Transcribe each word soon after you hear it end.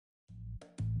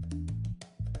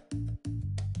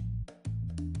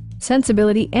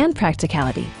sensibility, and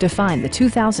practicality define the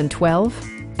 2012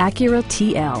 Acura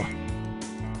TL.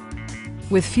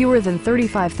 With fewer than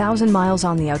 35,000 miles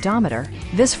on the odometer,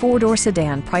 this four-door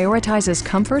sedan prioritizes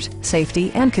comfort,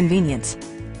 safety, and convenience.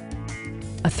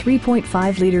 A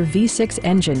 3.5-liter V6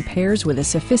 engine pairs with a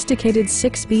sophisticated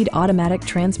 6-speed automatic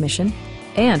transmission,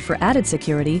 and for added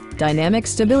security, dynamic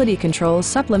stability control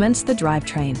supplements the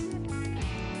drivetrain.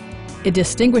 It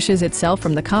distinguishes itself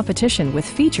from the competition with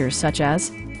features such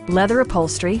as leather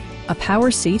upholstery, a power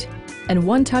seat, and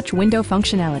one-touch window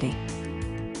functionality.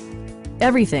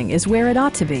 Everything is where it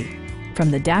ought to be, from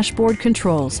the dashboard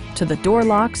controls to the door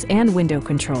locks and window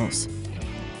controls.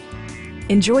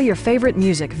 Enjoy your favorite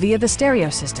music via the stereo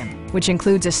system, which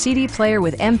includes a CD player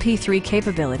with MP3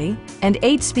 capability and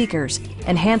 8 speakers,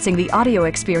 enhancing the audio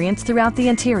experience throughout the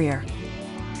interior.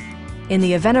 In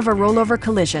the event of a rollover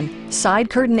collision, side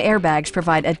curtain airbags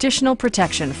provide additional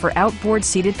protection for outboard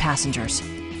seated passengers.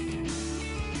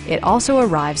 It also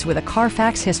arrives with a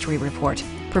Carfax history report,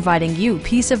 providing you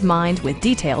peace of mind with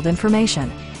detailed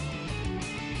information.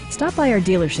 Stop by our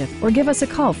dealership or give us a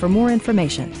call for more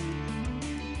information.